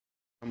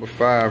Number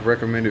 5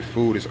 recommended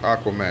food is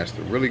Aqua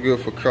Master. Really good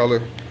for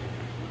color,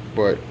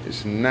 but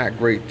it's not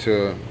great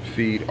to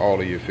feed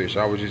all of your fish.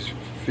 I would just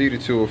feed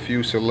it to a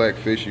few select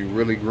fish you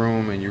really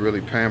groom and you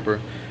really pamper,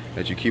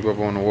 that you keep up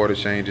on the water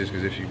changes,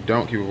 because if you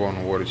don't keep up on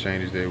the water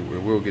changes, it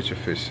will get your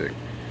fish sick.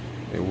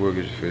 It will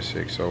get your fish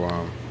sick.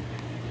 So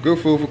good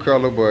food for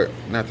color, but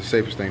not the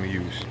safest thing to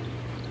use.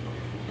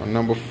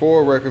 Number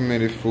 4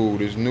 recommended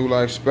food is New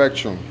Life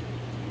Spectrum.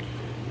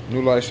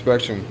 New Life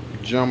Spectrum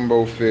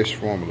Jumbo Fish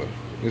Formula.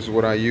 This is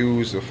what I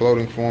use, the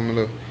floating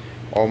formula.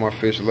 All my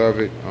fish love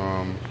it.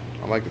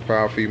 I like to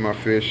power feed my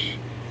fish.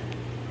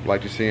 I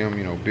like to see them,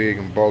 you know, big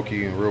and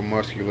bulky and real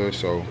muscular.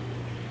 So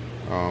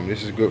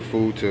this is good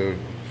food to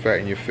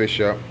fatten your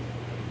fish up.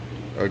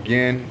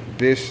 Again,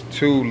 this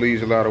too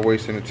leaves a lot of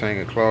waste in the tank.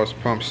 It clogs,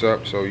 pumps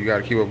up, so you got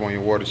to keep up on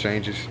your water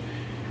changes.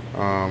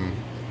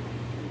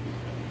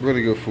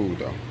 Really good food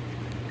though.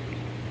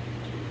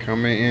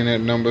 Coming in at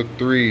number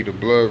 3, the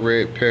blood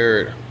red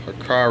parrot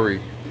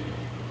Hikari.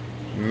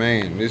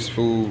 Man, this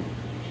food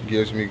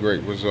gives me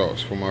great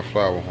results for my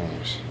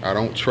flowerhorns. I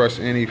don't trust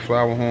any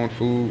flowerhorn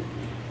food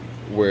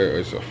where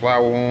it's a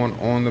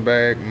flowerhorn on the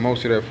bag.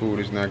 Most of that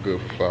food is not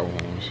good for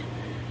flowerhorns.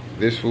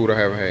 This food I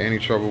haven't had any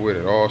trouble with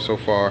at all so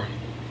far.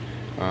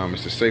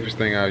 It's the safest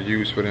thing I've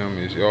used for them.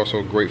 It's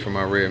also great for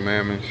my red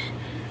mammons.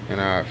 And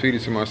I feed it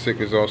to my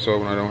cichlids also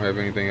when I don't have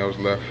anything else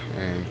left,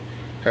 and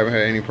haven't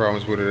had any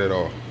problems with it at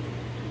all.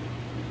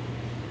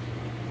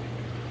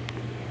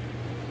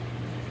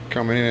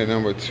 Coming in at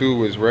number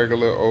 2 is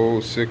regular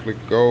old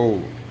Cichlid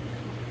Gold.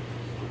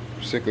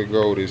 Cichlid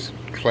Gold is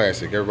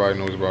classic. Everybody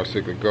knows about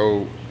Cichlid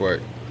Gold, but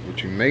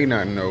what you may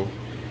not know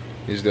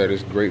is that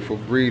it's great for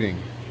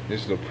breeding.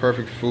 This is the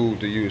perfect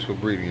food to use for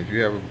breeding. If you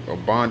have a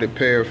bonded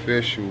pair of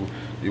fish who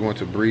you want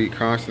to breed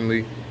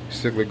constantly,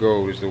 Cichlid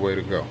Gold is the way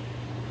to go.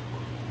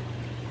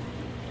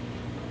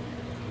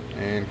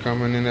 And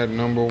coming in at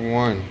number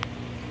 1,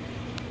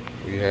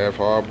 we have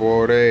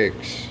hard-boiled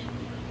eggs.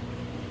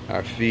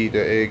 I feed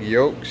the egg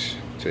yolks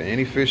to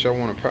any fish I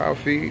want to power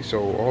feed. So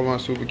all my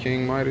Super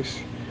King Midas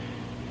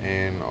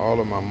and all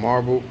of my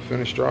marbled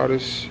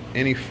Fenestratus,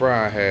 any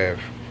fry I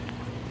have,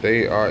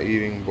 they are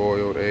eating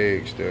boiled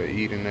eggs. They're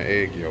eating the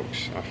egg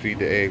yolks. I feed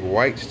the egg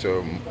whites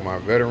to my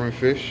veteran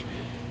fish,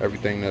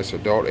 everything that's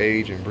adult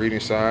age and breeding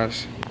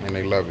size, and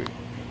they love it.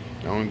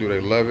 Not only do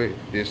they love it,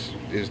 this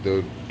is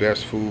the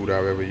best food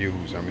I've ever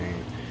used. I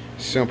mean,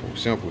 simple,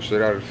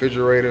 straight out of the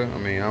refrigerator. I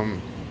mean,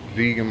 I'm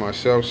vegan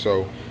myself,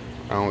 so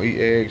I don't eat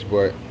eggs,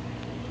 but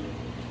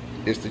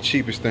it's the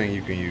cheapest thing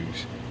you can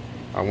use.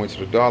 I went to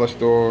the dollar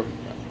store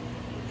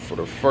for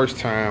the first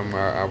time.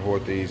 I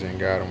bought these and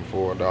got them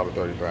for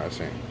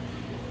 $1.35.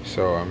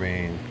 So I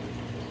mean,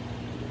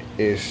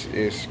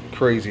 it's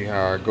crazy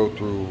how I go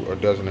through a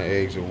dozen of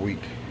eggs a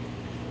week.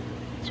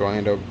 So I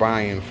end up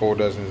buying 4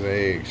 dozens of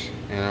eggs,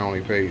 and I only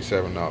paid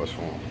 $7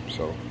 for them.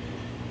 So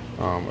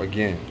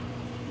again,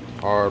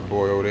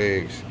 hard-boiled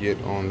eggs.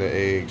 Get on the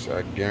eggs.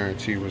 I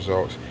guarantee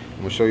results.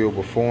 I'm gonna show you a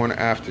before and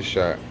after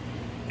shot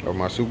of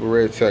my Super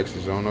Red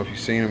Texas. I don't know if you've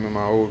seen him in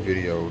my old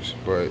videos,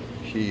 but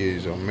he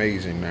is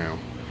amazing now,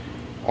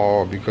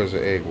 all because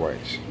of egg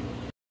whites.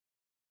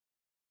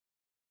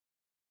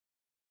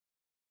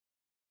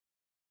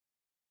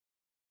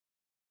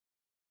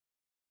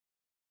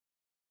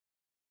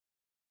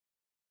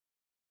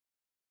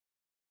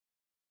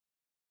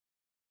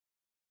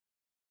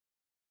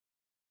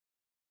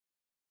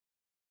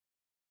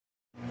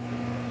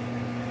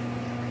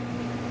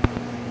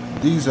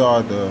 These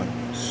are the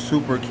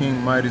Super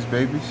King Midas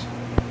babies,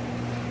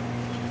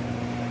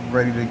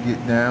 ready to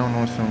get down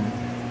on some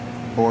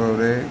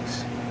boiled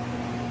eggs.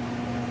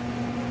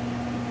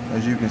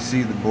 As you can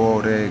see, the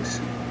boiled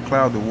eggs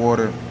cloud the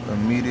water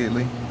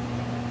immediately.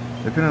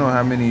 Depending on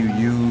how many you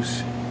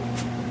use,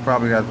 you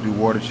probably have to do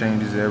water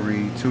changes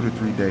every 2 to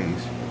 3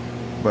 days.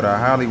 But I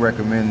highly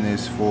recommend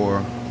this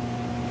for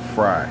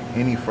fry,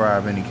 any fry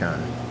of any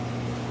kind.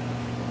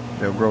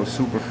 They'll grow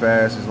super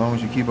fast as long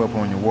as you keep up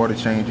on your water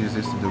changes.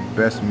 This is the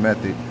best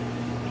method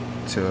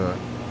to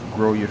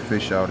grow your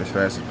fish out as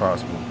fast as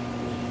possible.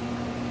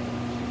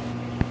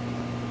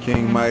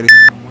 King Midas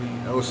and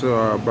Queen Elsa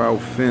are about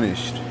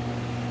finished.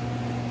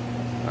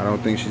 I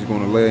don't think she's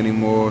going to lay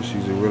anymore.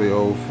 She's a really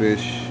old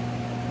fish.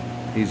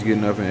 He's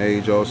getting up in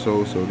age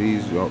also, so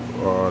these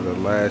are the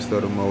last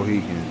of the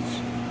Mohicans.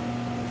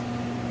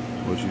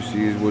 What you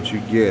see is what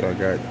you get. I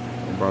got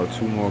about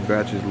 2 more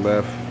batches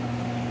left.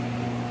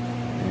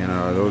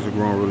 And those are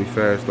growing really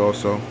fast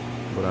also,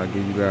 but I'll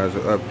give you guys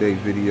an update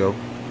video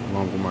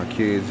along with my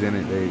kids in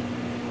it.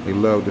 They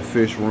love the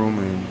Fishroom,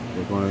 and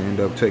they're going to end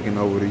up taking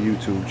over the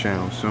YouTube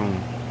channel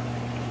soon.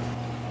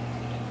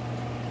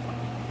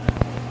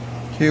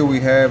 Here we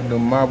have the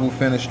marbled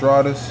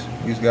Fenestratus.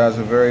 These guys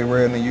are very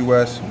rare in the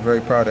US. I'm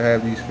very proud to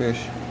have these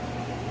fish.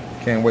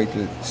 Can't wait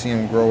to see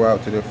them grow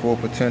out to their full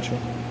potential.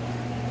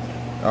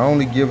 I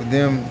only give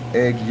them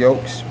egg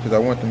yolks because I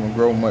want them to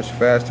grow much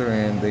faster,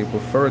 and they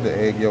prefer the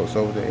egg yolks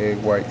over the egg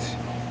whites.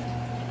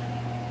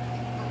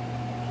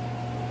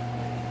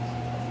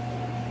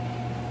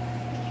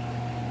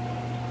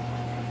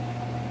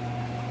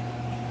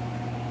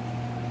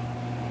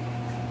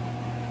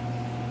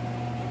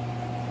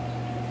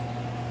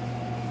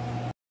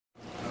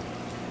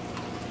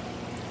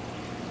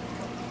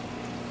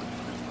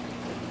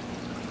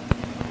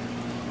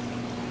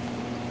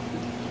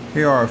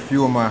 Here are a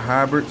few of my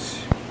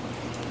hybrids,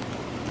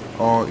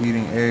 all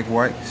eating egg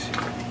whites.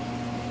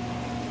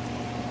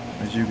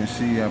 As you can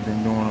see, I've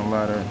been doing a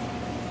lot of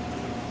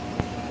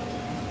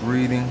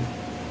breeding.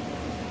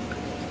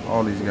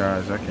 All these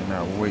guys, I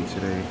cannot wait till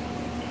they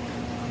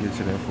get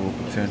to their full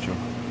potential.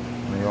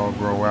 When they all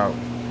grow out,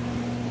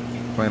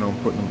 plan on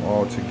putting them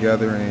all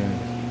together in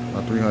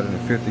a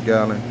 350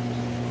 gallon.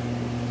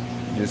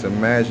 Just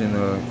imagine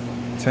a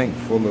tank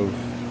full of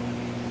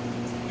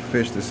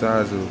fish the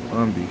size of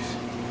umbies,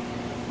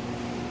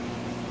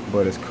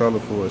 but as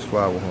colorful as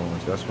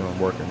flowerhorns. That's what I'm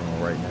working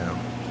on right now.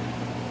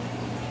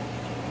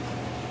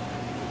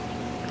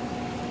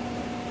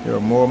 Here are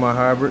more of my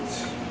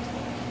hybrids.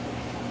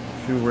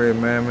 A few red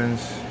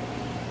Mammons,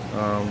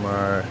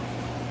 my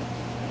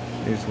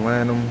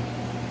Islanum,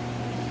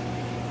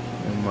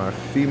 and my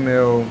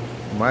female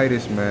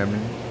Midas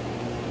Mammon,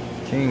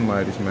 King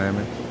Midas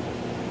Mammon,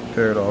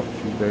 paired off a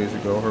few days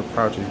ago. Her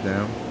pouch is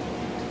down.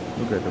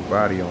 Look at the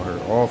body on her,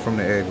 all from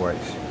the egg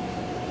whites.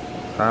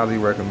 Highly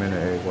recommend the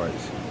egg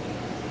whites.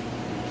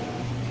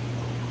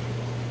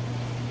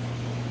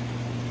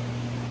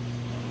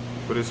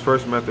 For this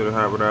first method of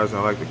hybridizing,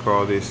 I like to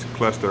call this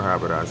cluster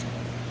hybridizing,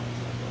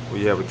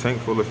 where you have a tank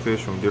full of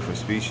fish from different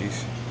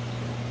species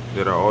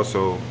that are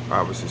also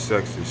opposite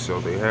sexes, so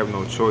they have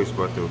no choice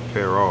but to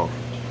pair off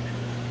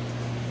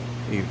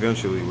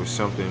eventually with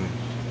something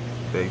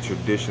they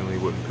traditionally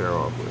wouldn't pair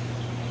off with.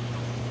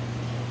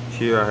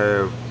 Here I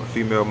have a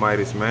female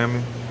Midas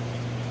Mammon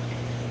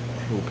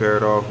who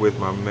paired off with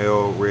my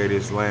male red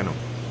Islanum.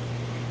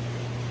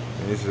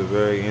 And this is a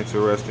very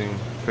interesting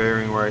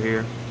pairing right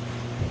here.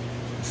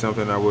 It's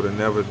something I would have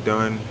never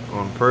done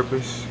on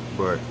purpose,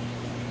 but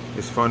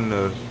it's fun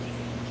to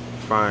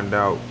find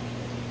out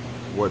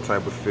what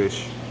type of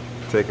fish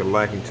take a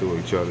liking to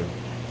each other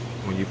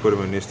when you put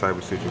them in this type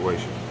of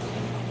situation.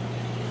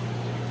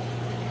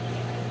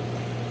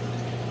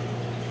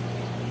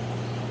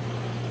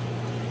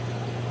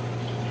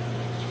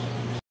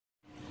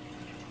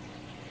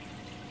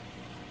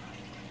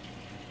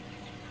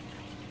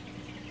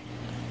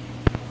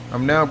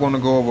 I'm now going to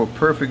go over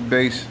perfect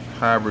base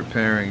hybrid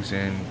pairings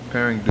and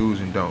pairing do's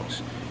and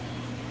don'ts.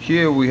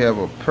 Here we have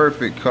a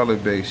perfect color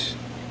base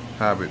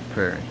hybrid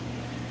pairing.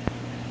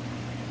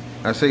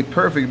 I say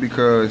perfect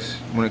because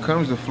when it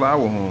comes to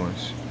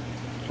flowerhorns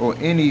or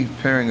any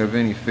pairing of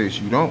any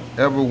fish, you don't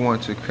ever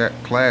want to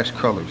clash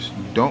colors.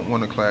 You don't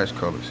want to clash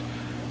colors.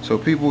 So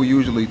people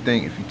usually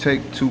think if you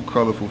take two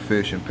colorful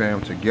fish and pair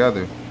them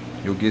together,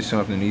 you'll get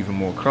something even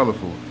more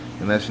colorful,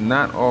 and that's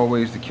not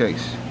always the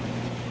case.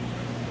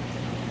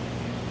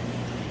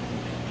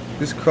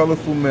 This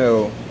colorful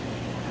male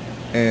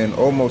and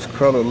almost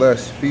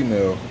colorless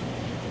female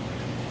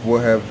will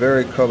have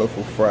very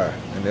colorful fry,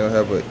 and they'll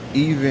have an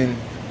even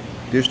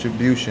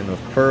distribution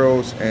of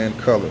pearls and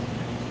color.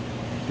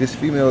 This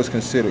female is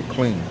considered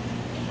clean.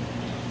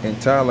 In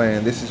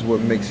Thailand, this is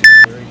what makes it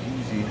very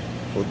easy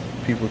for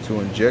people to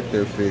inject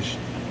their fish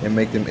and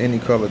make them any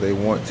color they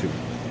want to.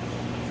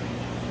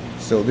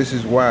 So this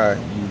is why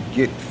you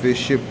get fish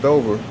shipped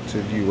over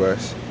to the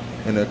US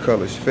and their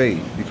colors fade,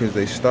 because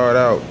they start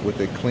out with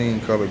a clean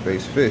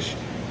color-based fish,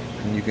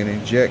 and you can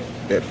inject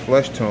that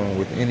flesh tone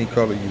with any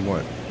color you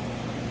want.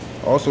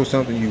 Also,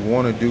 something you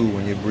want to do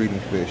when you're breeding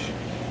fish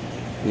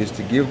is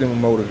to give them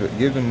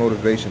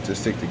motivation to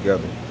stick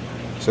together.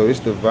 So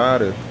this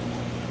divider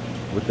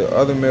with the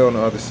other male on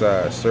the other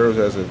side serves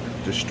as a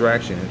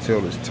distraction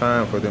until it's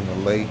time for them to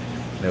lay,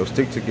 and they'll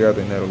stick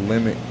together, and that'll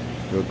limit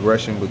the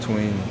aggression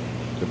between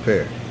the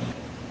pair.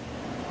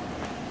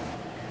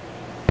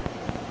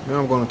 Now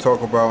I'm going to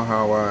talk about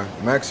how I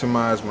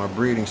maximize my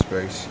breeding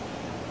space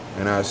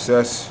and I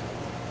assess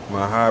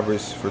my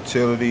hybrids'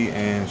 fertility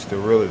and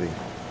sterility.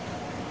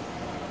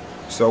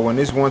 So in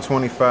this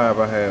 125,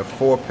 I have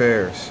 4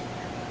 pairs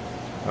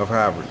of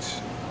hybrids.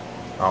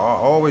 I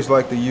always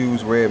like to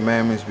use red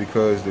Mammons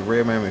because the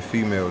red Mammon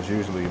females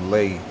usually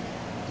lay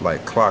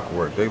like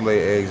clockwork. They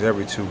lay eggs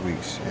every 2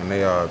 weeks, and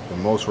they are the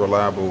most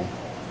reliable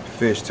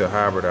fish to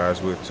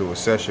hybridize with to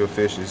assess your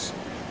fish's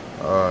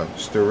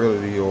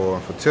sterility or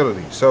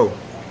fertility. So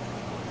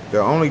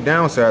the only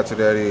downside to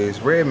that is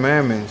red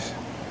Mammon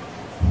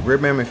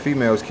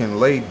females can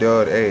lay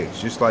dud eggs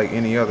just like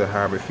any other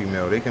hybrid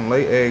female. They can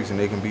lay eggs and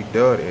they can be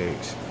dud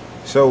eggs.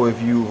 So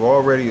if you've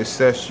already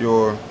assessed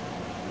your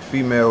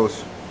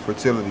female's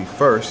fertility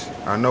first,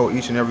 I know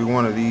each and every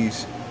one of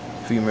these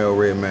female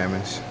red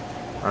Mammons,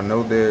 I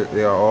know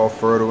they are all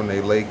fertile and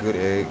they lay good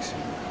eggs.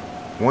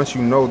 Once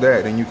you know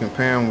that, then you can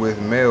pair them with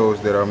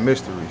males that are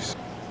mysteries.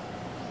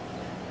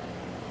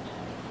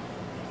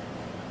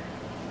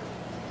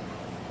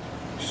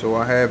 So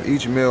I have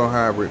each male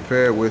hybrid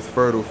paired with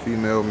fertile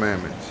female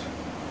Mammons.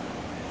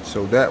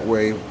 So that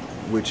way,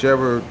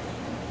 whichever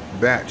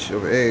batch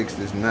of eggs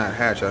does not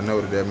hatch, I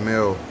know that that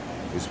male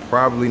is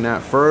probably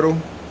not fertile,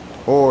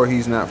 or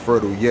he's not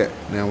fertile yet.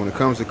 Now when it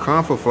comes to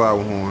comfort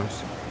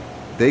flowerhorns,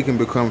 they can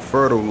become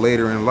fertile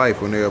later in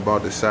life when they're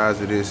about the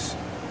size of this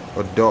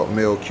adult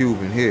male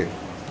Cuban here.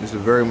 This is a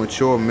very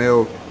mature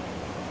male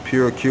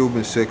pure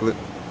Cuban cichlid,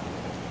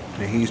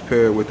 and he's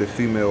paired with a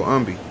female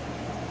umbi.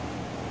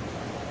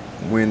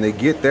 when they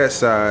get that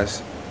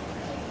size,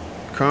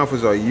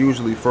 conifers are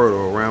usually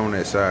fertile around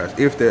that size,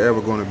 if they're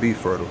ever going to be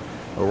fertile.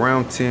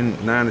 Around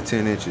 9 to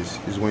 10 inches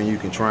is when you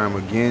can try them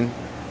again.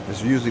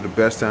 It's usually the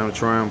best time to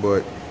try them,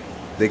 but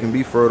they can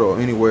be fertile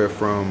anywhere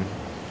from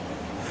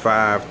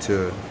 5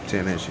 to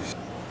 10 inches.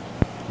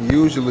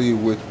 Usually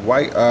with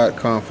white-eyed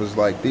conifers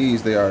like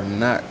these, they are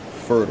not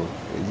fertile.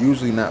 They're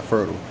usually not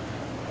fertile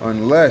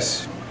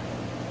unless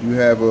you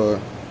have a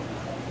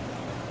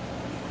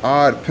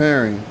odd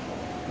pairing,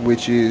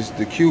 which is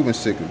the Cuban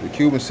cichlid. The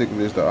Cuban cichlid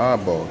is the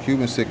oddball.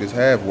 Cuban cichlids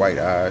have white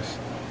eyes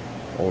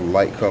or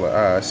light color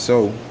eyes,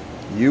 so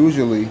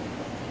usually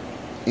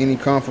any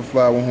conifer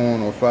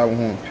flowerhorn or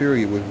flowerhorn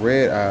period with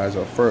red eyes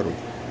are fertile.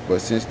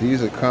 But since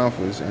these are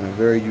conifers and a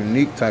very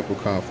unique type of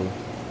conifer,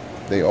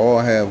 they all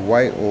have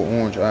white or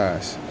orange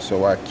eyes,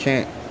 so I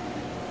can't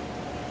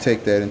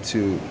take that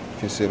into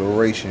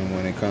consideration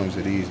when it comes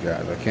to these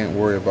guys. I can't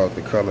worry about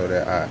the color of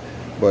their eye.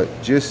 But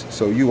just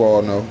so you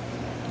all know,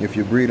 if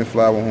you're breeding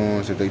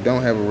flowerhorns, if they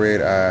don't have a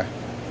red eye,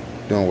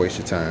 don't waste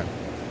your time.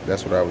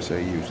 That's what I would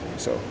say usually.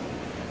 So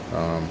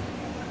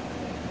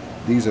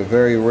these are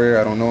very rare.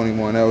 I don't know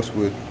anyone else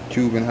with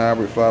Cuban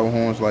hybrid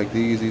flowerhorns like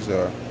these. These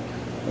are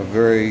a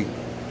very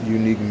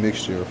unique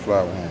mixture of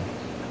flowerhorn.